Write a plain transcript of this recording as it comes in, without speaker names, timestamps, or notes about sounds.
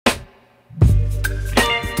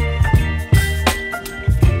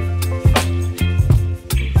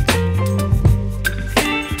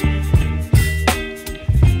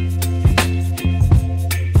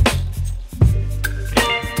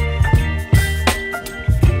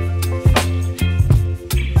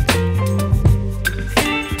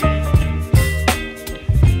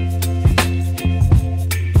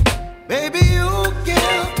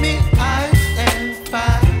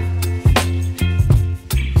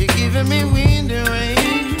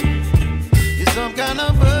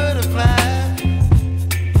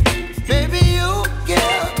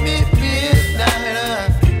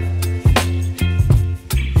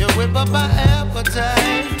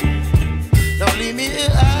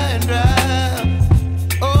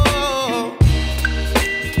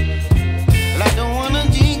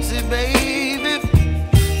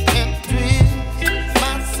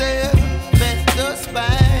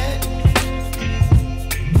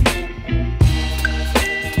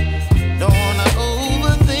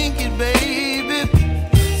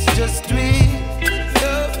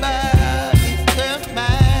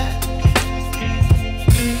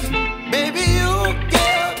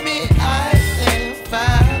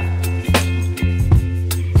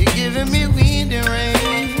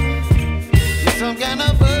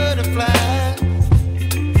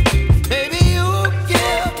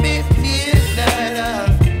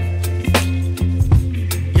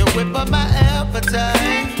up my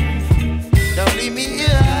appetite. Don't leave me here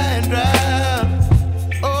high and dry.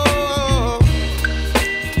 Oh,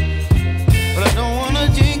 but I don't wanna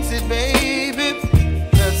jinx it, baby.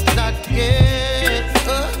 Let's not get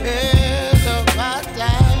ahead of my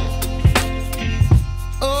time.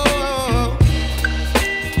 Oh,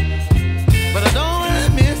 but I don't wanna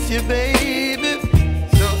miss you, baby.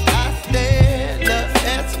 So I stand up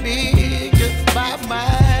and speak just my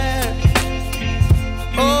mind.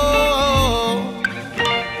 Oh.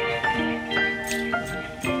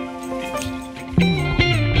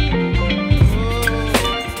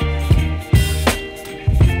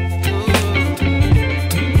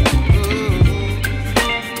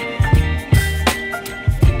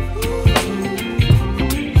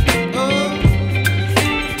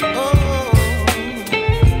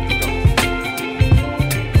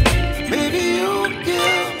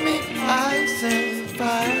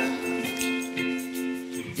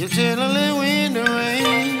 You're chilling when the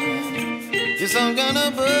rain. You're some kind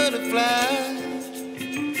of butterfly.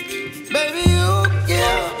 Baby, you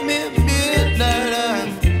give me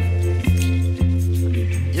midnight.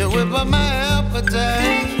 You whip up my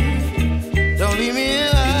appetite.